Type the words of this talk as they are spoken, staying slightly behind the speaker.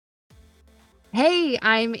Hey,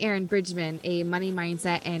 I'm Erin Bridgman, a money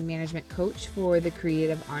mindset and management coach for the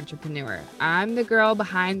creative entrepreneur. I'm the girl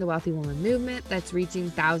behind the Wealthy Woman movement that's reaching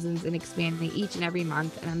thousands and expanding each and every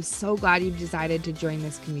month, and I'm so glad you've decided to join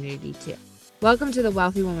this community too. Welcome to the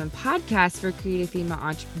Wealthy Woman podcast for creative female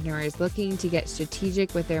entrepreneurs looking to get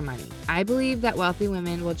strategic with their money. I believe that wealthy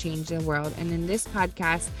women will change the world, and in this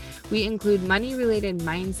podcast, we include money-related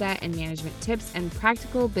mindset and management tips and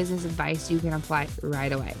practical business advice you can apply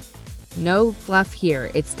right away. No fluff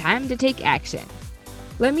here. It's time to take action.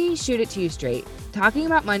 Let me shoot it to you straight. Talking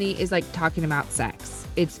about money is like talking about sex.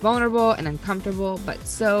 It's vulnerable and uncomfortable, but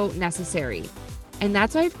so necessary. And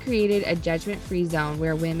that's why I've created a judgment-free zone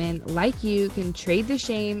where women like you can trade the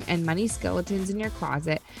shame and money skeletons in your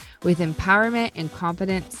closet with empowerment and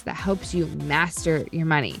confidence that helps you master your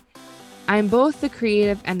money. I'm both the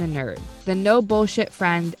creative and the nerd, the no bullshit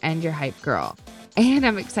friend and your hype girl. And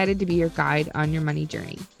I'm excited to be your guide on your money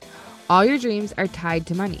journey. All your dreams are tied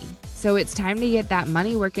to money. So it's time to get that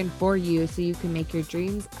money working for you so you can make your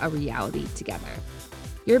dreams a reality together.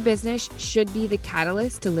 Your business should be the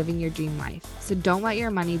catalyst to living your dream life. So don't let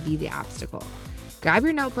your money be the obstacle. Grab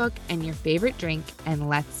your notebook and your favorite drink and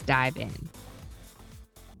let's dive in.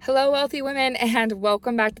 Hello, wealthy women, and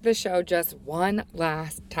welcome back to the show just one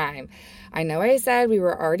last time. I know I said we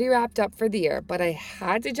were already wrapped up for the year, but I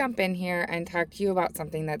had to jump in here and talk to you about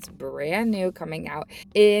something that's brand new coming out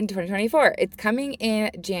in 2024. It's coming in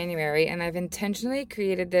January, and I've intentionally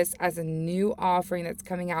created this as a new offering that's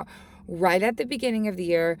coming out right at the beginning of the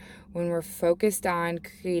year when we're focused on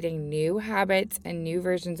creating new habits and new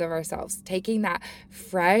versions of ourselves, taking that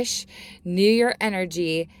fresh New Year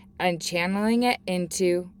energy and channeling it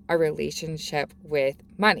into a relationship with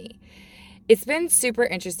money. It's been super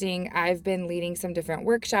interesting. I've been leading some different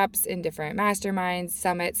workshops in different masterminds,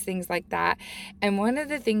 summits, things like that. And one of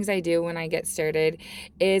the things I do when I get started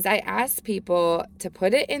is I ask people to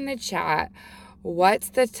put it in the chat.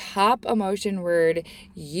 What's the top emotion word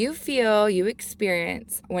you feel you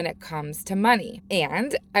experience when it comes to money?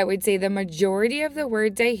 And I would say the majority of the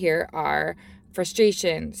words I hear are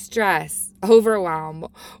frustration, stress, overwhelm,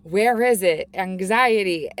 where is it,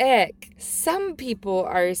 anxiety, ick. Some people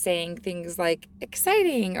are saying things like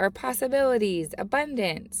exciting or possibilities,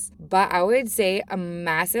 abundance. But I would say a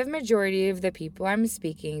massive majority of the people I'm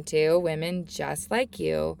speaking to, women just like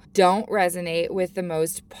you, don't resonate with the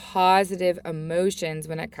most positive emotions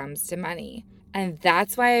when it comes to money. And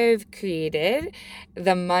that's why I've created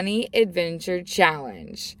the Money Adventure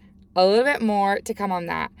Challenge. A little bit more to come on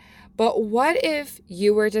that. But what if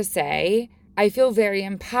you were to say, I feel very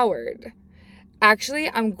empowered? Actually,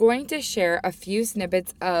 I'm going to share a few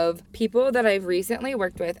snippets of people that I've recently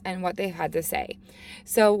worked with and what they've had to say.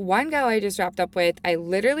 So one gal I just wrapped up with, I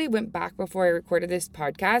literally went back before I recorded this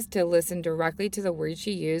podcast to listen directly to the words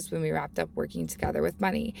she used when we wrapped up working together with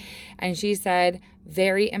money. And she said,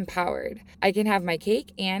 very empowered. I can have my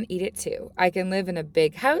cake and eat it too. I can live in a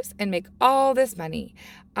big house and make all this money.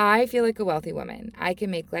 I feel like a wealthy woman. I can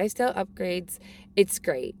make lifestyle upgrades. It's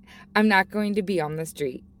great. I'm not going to be on the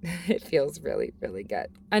street. It feels really, really good.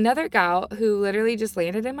 Another gal who literally just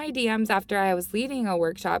landed in my DMs after I was leading a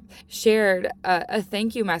workshop shared a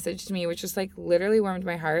thank you message to me, which just like literally warmed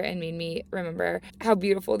my heart and made me remember how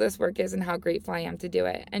beautiful this work is and how grateful I am to do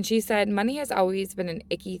it. And she said, money has always been an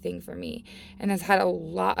icky thing for me and has had a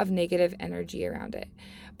lot of negative energy around it.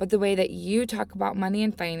 But the way that you talk about money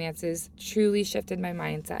and finances truly shifted my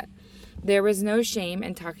mindset. There was no shame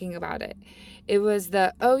in talking about it. It was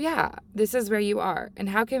the, oh yeah, this is where you are, and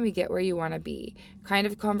how can we get where you want to be kind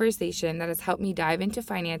of conversation that has helped me dive into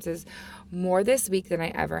finances more this week than I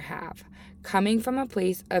ever have, coming from a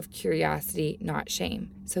place of curiosity, not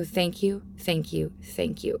shame. So thank you, thank you,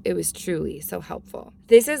 thank you. It was truly so helpful.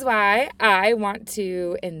 This is why I want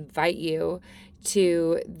to invite you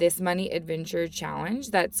to this Money Adventure Challenge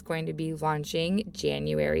that's going to be launching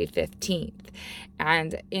January 15th.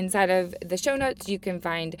 And inside of the show notes, you can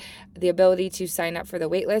find the ability to sign up for the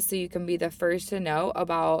waitlist so you can be the first to know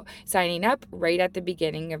about signing up right at the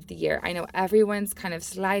beginning of the year. I know everyone's kind of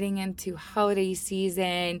sliding into holiday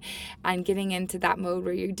season and getting into that mode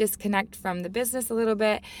where you disconnect from the business a little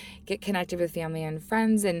bit, get connected with family and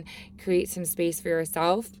friends, and create some space for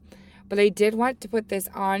yourself. But I did want to put this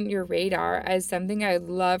on your radar as something I'd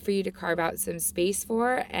love for you to carve out some space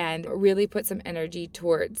for and really put some energy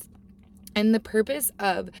towards. And the purpose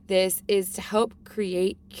of this is to help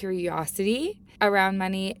create curiosity around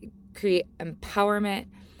money, create empowerment.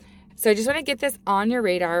 So I just want to get this on your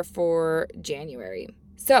radar for January.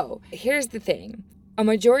 So here's the thing. A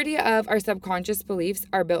majority of our subconscious beliefs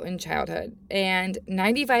are built in childhood, and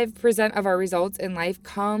 95% of our results in life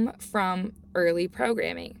come from early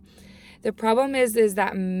programming. The problem is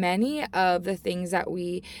that many of the things that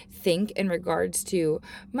we think in regards to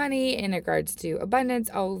money, in regards to abundance,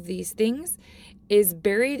 all of these things is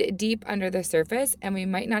buried deep under the surface, and we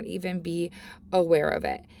might not even be aware of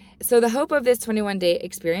it. So the hope of this 21-day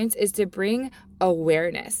experience is to bring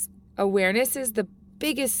awareness. Awareness is the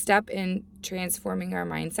biggest step in transforming our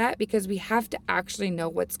mindset, because we have to actually know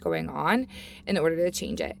what's going on in order to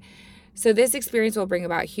change it. So this experience will bring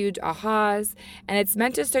about huge ahas, and it's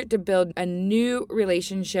meant to start to build a new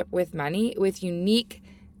relationship with money with unique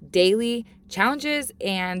daily challenges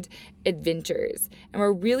and adventures. And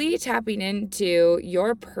we're really tapping into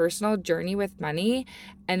your personal journey with money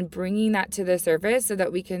and bringing that to the surface so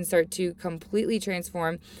that we can start to completely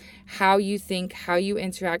transform how you think, how you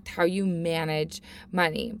interact, how you manage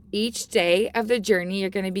money. Each day of the journey, you're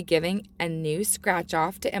going to be giving a new scratch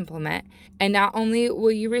off to implement. And not only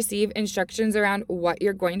will you receive instructions around what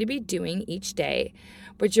you're going to be doing each day,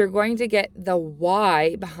 but you're going to get the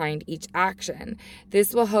why behind each action.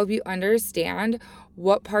 This will help you understand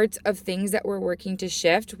what parts of things that we're working to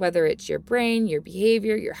shift, whether it's your brain, your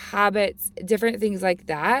behavior, your habits, different things like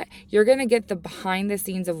that. You're going to get the behind the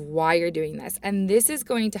scenes of why you're doing this. And this is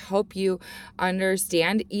going to help you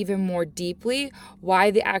understand even more deeply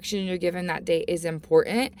why the action you're given that day is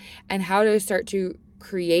important and how to start to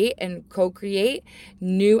create and co-create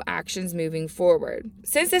new actions moving forward.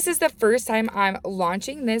 Since this is the first time I'm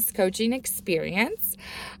launching this coaching experience,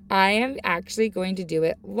 I am actually going to do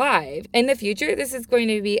it live. In the future, this is going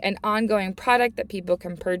to be an ongoing product that people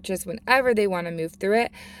can purchase whenever they want to move through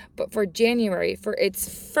it. But for January, for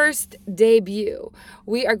its first debut,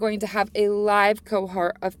 we are going to have a live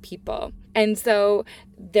cohort of people. And so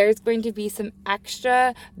there's going to be some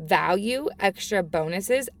extra value, extra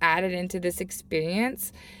bonuses added into this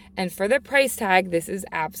experience. And for the price tag, this is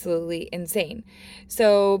absolutely insane.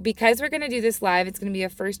 So because we're going to do this live, it's going to be a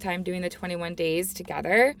first time doing the 21 days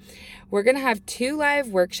together. We're going to have 2 live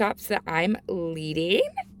workshops that I'm leading.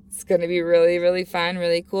 It's going to be really, really fun,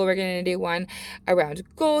 really cool. We're going to do one around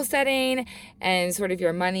goal setting and sort of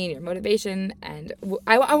your money and your motivation. And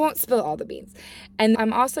I won't spill all the beans. And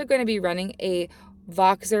I'm also going to be running a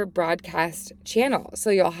Voxer broadcast channel.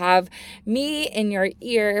 So you'll have me in your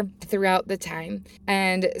ear throughout the time.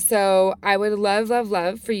 And so I would love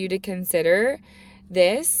for you to consider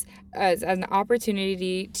this as an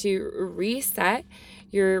opportunity to reset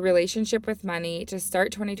your relationship with money, to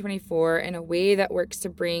start 2024 in a way that works to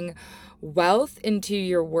bring wealth into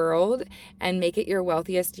your world and make it your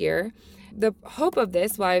wealthiest year. The hope of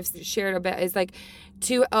this, what I've shared a bit, is like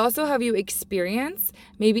to also have you experience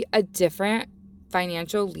maybe a different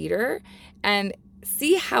financial leader and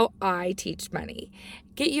see how I teach money.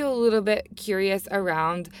 Get you a little bit curious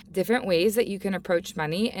around different ways that you can approach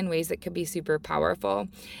money in ways that could be super powerful.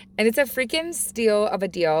 And it's a freaking steal of a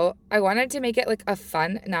deal. I wanted to make it like a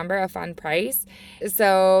fun number, a fun price.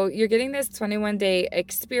 So you're getting this 21-day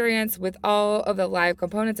experience with all of the live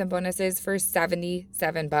components and bonuses for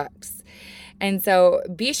 $77. And so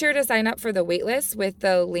be sure to sign up for the waitlist with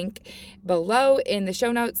the link below in the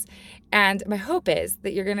show notes. And my hope is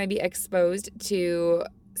that you're going to be exposed to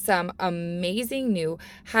some amazing new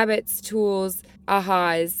habits, tools,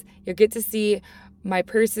 ahas. You'll get to see my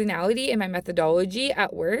personality and my methodology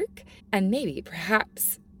at work. And maybe,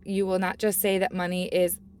 perhaps, you will not just say that money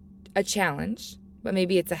is a challenge, but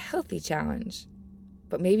maybe it's a healthy challenge.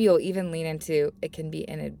 But maybe you'll even lean into it can be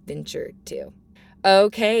an adventure too.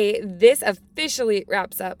 Okay, this officially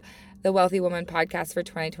wraps up the Wealthy Woman podcast for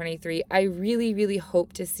 2023. I really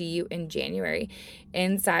hope to see you in January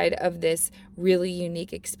inside of this really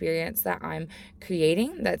unique experience that I'm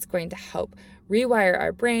creating that's going to help rewire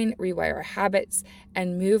our brain, rewire our habits,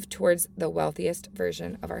 and move towards the wealthiest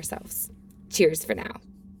version of ourselves. Cheers for now.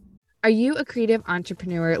 Are you a creative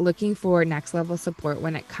entrepreneur looking for next level support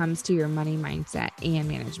when it comes to your money mindset and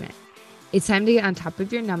management? It's time to get on top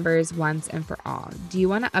of your numbers once and for all. Do you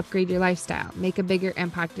want to upgrade your lifestyle, make a bigger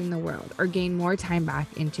impact in the world, or gain more time back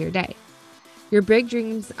into your day? Your big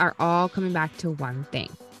dreams are all coming back to one thing: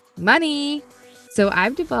 money. So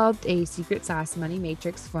I've developed a secret sauce money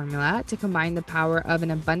matrix formula to combine the power of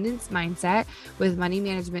an abundance mindset with money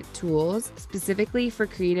management tools specifically for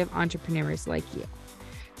creative entrepreneurs like you.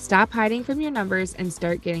 Stop hiding from your numbers and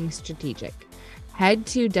start getting strategic. Head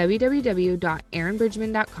to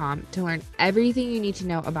www.erinbridgman.com to learn everything you need to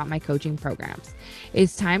know about my coaching programs.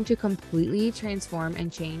 It's time to completely transform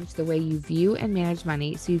and change the way you view and manage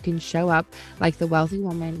money so you can show up like the wealthy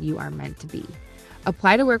woman you are meant to be.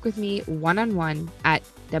 Apply to work with me one-on-one at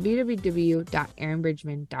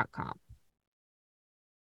www.erinbridgman.com.